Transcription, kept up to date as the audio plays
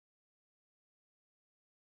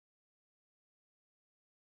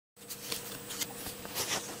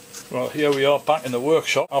Well, here we are back in the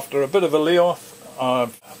workshop. After a bit of a layoff,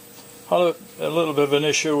 I've had a little bit of an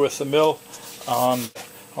issue with the mill, and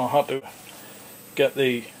I had to get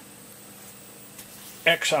the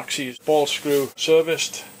X-axis ball screw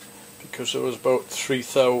serviced because there was about 3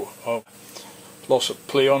 thou of loss of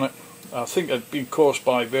play on it. I think it had been caused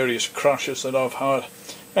by various crashes that I've had.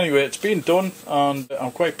 Anyway, it's been done and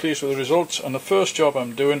I'm quite pleased with the results, and the first job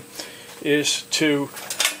I'm doing is to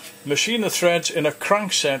machine the threads in a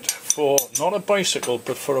crankset for not a bicycle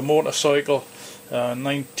but for a motorcycle,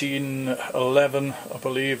 1911 I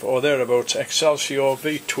believe or thereabouts, Excelsior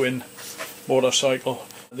V-twin motorcycle.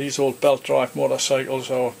 These old belt drive motorcycles,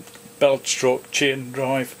 or belt stroke chain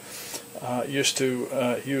drive, used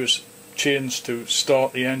to use chains to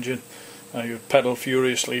start the engine. You'd pedal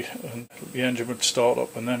furiously and the engine would start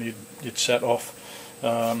up, and then you'd set off.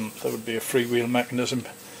 There would be a freewheel mechanism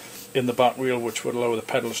in the back wheel which would allow the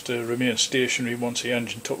pedals to remain stationary once the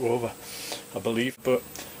engine took over, I believe. But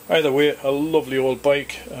either way, a lovely old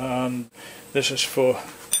bike, and this is for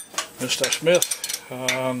Mr. Smith,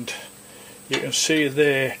 and you can see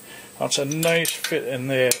there, that's a nice fit in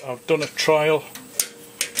there. I've done a trial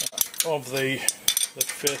of the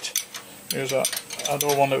fit. Here's I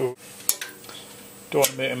don't want to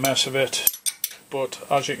make a mess of it, but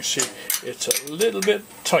as you can see, it's a little bit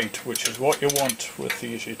tight, which is what you want with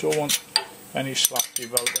these. You don't want any slack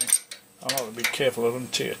developing. I'll have to be careful I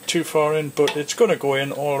don't take it too far in, but it's going to go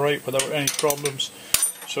in alright without any problems.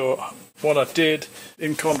 So what I did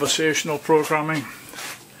in conversational programming,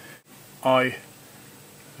 if I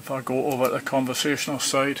go over to the conversational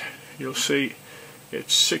side, you'll see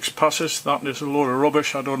it's 6 passes. That is a load of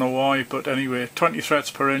rubbish, I don't know why, but anyway, 20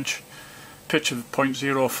 threads per inch, pitch of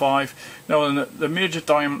 0.05. Now the major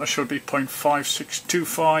diameter should be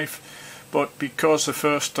 0.5625, but because the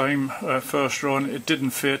first run it didn't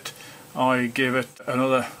fit, I gave it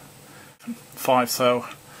another 5 thou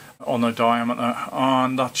on the diameter,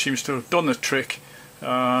 and that seems to have done the trick,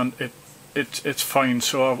 and it's fine.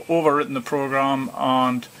 So I've overwritten the program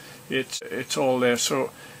and it's all there.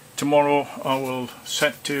 So tomorrow I will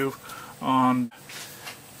set to and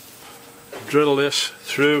drill this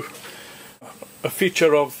through. A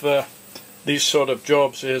feature of these sort of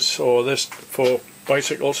jobs is, or this for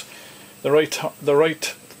bicycles, the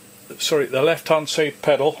left hand side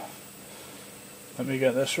pedal. Let me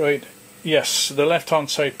get this right. Yes, the left hand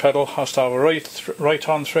side pedal has to have a right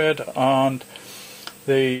hand thread, and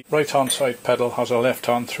the right hand side pedal has a left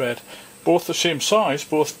hand thread. Both the same size,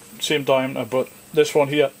 both same diameter, but this one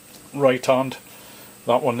here right hand,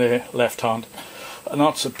 that one there left hand. And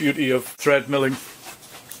that's the beauty of thread milling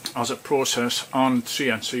as a process and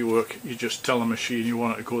CNC work. You just tell the machine you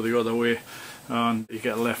want it to go the other way and you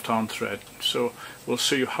get a left hand thread. So we'll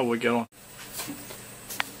see how we get on.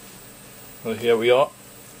 Well, here we are,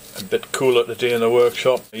 a bit cooler today in the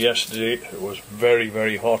workshop. Yesterday it was very,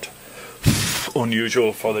 very hot.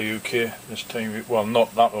 Unusual for the UK this time. Well,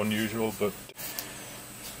 not that unusual, but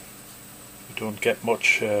you don't get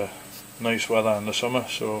much nice weather in the summer,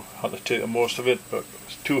 so I had to take the most of it. But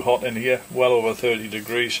it's too hot in here, well over 30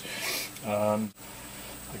 degrees, and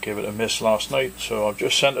I gave it a miss last night. So I've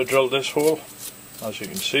just sent to drill this hole. As you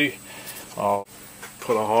can see, I'll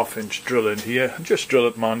put a 1/2 inch drill in here and just drill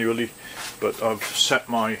it manually, but I've set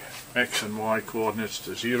my X and Y coordinates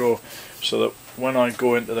to 0 so that when I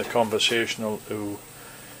go into the conversational to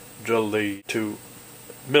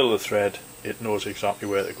mill the thread, it knows exactly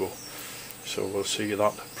where to go. So we'll see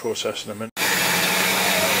that process in a minute.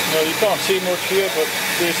 Well, you can't see much here, but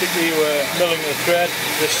basically we're milling the thread.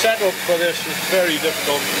 The setup for this is very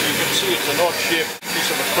difficult. You can see it's an odd shaped piece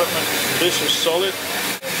of equipment. This is solid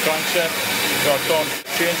crankset, so I can't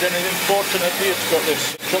change anything. Fortunately, it's got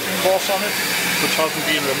this clipping boss on it, which hasn't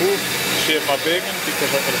been removed to save my bacon, because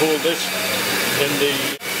I could hold this in the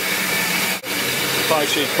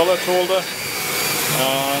 5-seat billet holder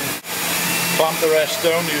and clamp the rest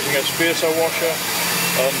down using a spacer washer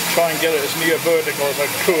and try and get it as near vertical as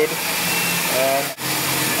I could and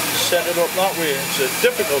set it up that way. It's a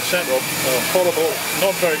difficult setup, horrible,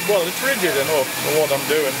 not very well. It's rigid enough for what I'm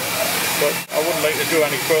doing, but I wouldn't like to do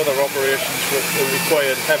any further operations with the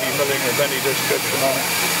required heavy milling of any description on it.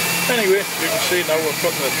 Anyway, you can see now we're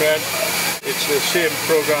putting the thread. It's the same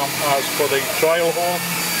program as for the trial hole.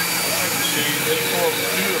 You can see the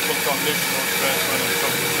beautiful condition of threads when it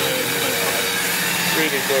comes to milling.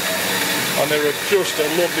 Really good, and they're just a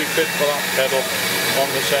lovely fit for that pedal on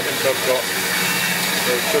the settings I've got,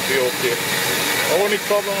 so it should be okay. The only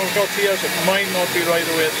problem I've got here is it might not be right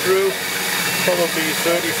the way through, probably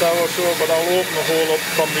 30 thou or so, but I'll open the hole up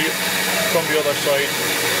from the other side.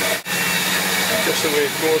 just the way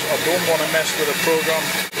it goes. I don't want to mess with the program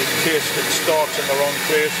in case it starts in the wrong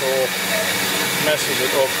place or messes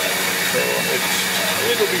it up. So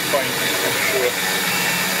it'll be fine, I'm sure.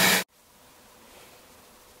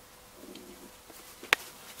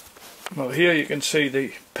 Well, here you can see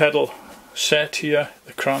the pedal set here,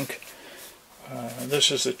 the crank.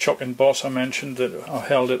 This is the chuck and boss I mentioned that I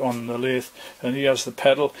held it on the lathe, and here's the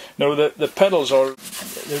pedal. Now the pedals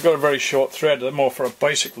they've got a very short thread. They're more for a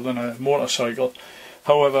bicycle than a motorcycle.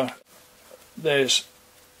 However, there's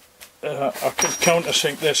I can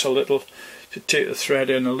countersink this a little to take the thread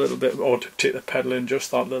in a little bit, or to take the pedal in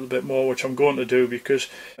just that little bit more, which I'm going to do because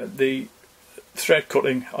the thread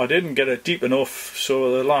cutting, I didn't get it deep enough,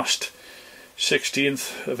 so the last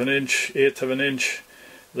 1/16 of an inch, 1/8 of an inch,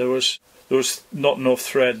 there was not enough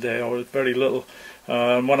thread there, or very little.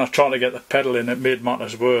 And when I tried to get the pedal in, it made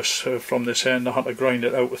matters worse. From this end I had to grind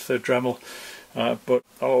it out with the Dremel, but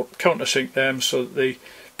I'll countersink them so that the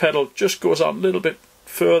pedal just goes a little bit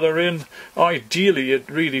further in. Ideally it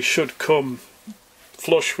really should come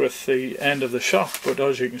flush with the end of the shaft, but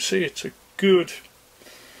as you can see it's a good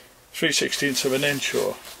 3/16 of an inch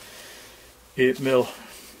or 8mm,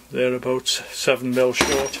 thereabouts, 7mm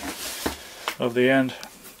short of the end,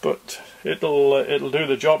 but it'll do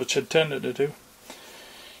the job it's intended to do.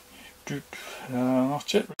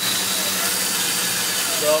 That's it.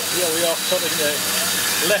 Well, here we are cutting the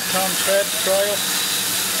left-hand thread trial.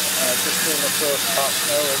 Just doing the first pass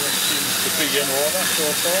now. Everything seems to be in order so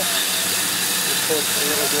far. Just hopefully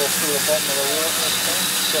it'll go through the bottom of the work this time.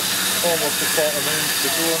 It's got almost a quarter of an inch to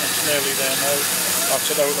go and it's nearly there now. That's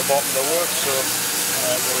it out the bottom of the work, so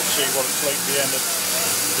we'll see what it's like at the end of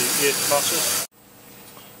the 8 passes.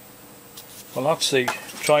 Well, that's the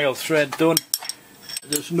trial thread done.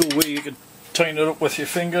 There's no way you can tighten it up with your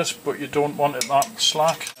fingers, but you don't want it that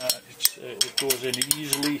slack. It goes in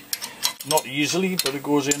easily, not easily, but it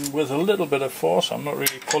goes in with a little bit of force. I'm not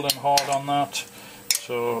really pulling hard on that,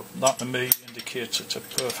 so that to me indicates it's a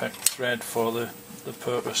perfect thread for the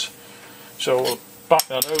purpose. So we'll back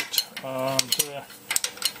that out and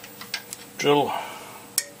drill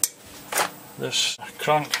this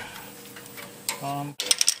crank and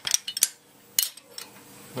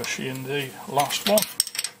machine the last one,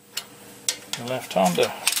 the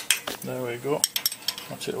left-hander. There we go.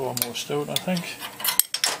 That's it almost out, I think.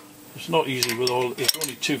 It's not easy with it's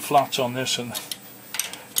only 2 flats on this, and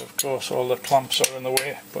of course all the clamps are in the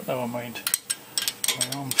way, but never mind.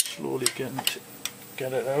 I am slowly getting to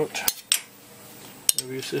get it out.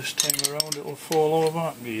 Maybe if this time around it will fall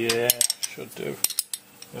over. Yeah, should do.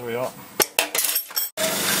 There we are.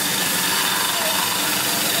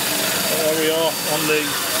 There we are on the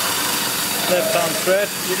left-hand thread.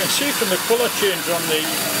 You can see from the colour change on the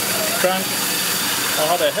crank, I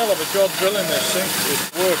had a hell of a job drilling this thing. It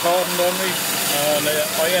worked hardened on me, and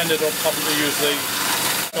I ended up having to use the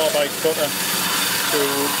carbide cutter to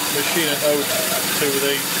machine it out to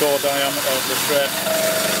the core diameter of the thread.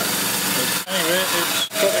 But anyway, it's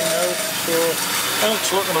cutting out, so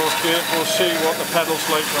it's looking okay. We'll see what the pedal's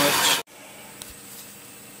like when it's...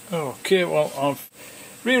 Okay, well, I've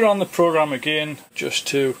rerun the program again just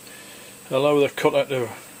to allow the cutter to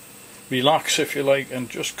relax, if you like, and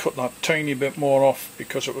just cut that tiny bit more off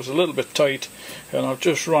because it was a little bit tight, and I've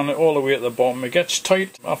just run it all the way at the bottom. It gets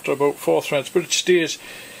tight after about 4 threads, but it stays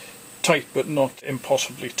tight but not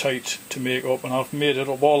impossibly tight to make up, and I've made it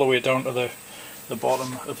up all the way down to the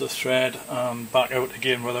bottom of the thread and back out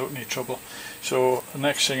again without any trouble. So the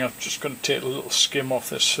next thing, I'm just going to take a little skim off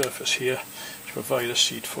this surface here to provide a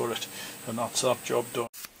seat for it, and that's that job done.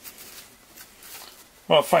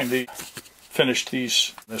 Well, I finally finished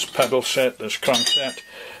this pedal set, this crank set.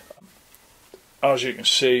 As you can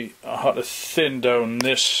see, I had to thin down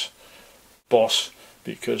this boss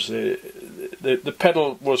because the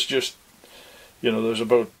pedal was just, you know, there's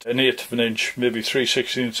about 1/8 of an inch, maybe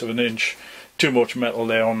 3/16 of an inch too much metal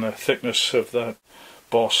there on the thickness of the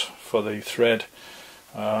boss for the thread,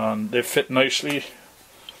 and they fit nicely.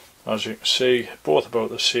 As you can see, both about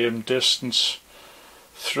the same distance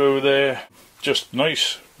through there. Just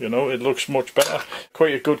nice, you know, it looks much better.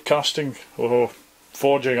 Quite a good casting or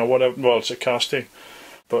forging or whatever. Well, it's a casting,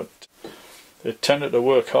 but it tended to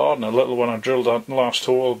work hard and a little when I drilled that last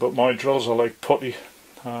hole, but my drills are like putty,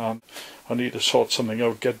 and I need to sort something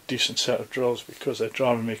out, get a decent set of drills because they're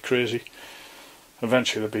driving me crazy.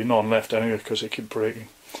 Eventually there'll be none left anyway because they keep breaking.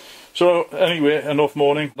 So anyway, enough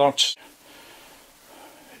moaning. That's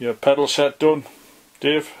your pedal set done,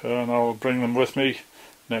 Dave, and I'll bring them with me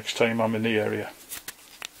next time I'm in the area.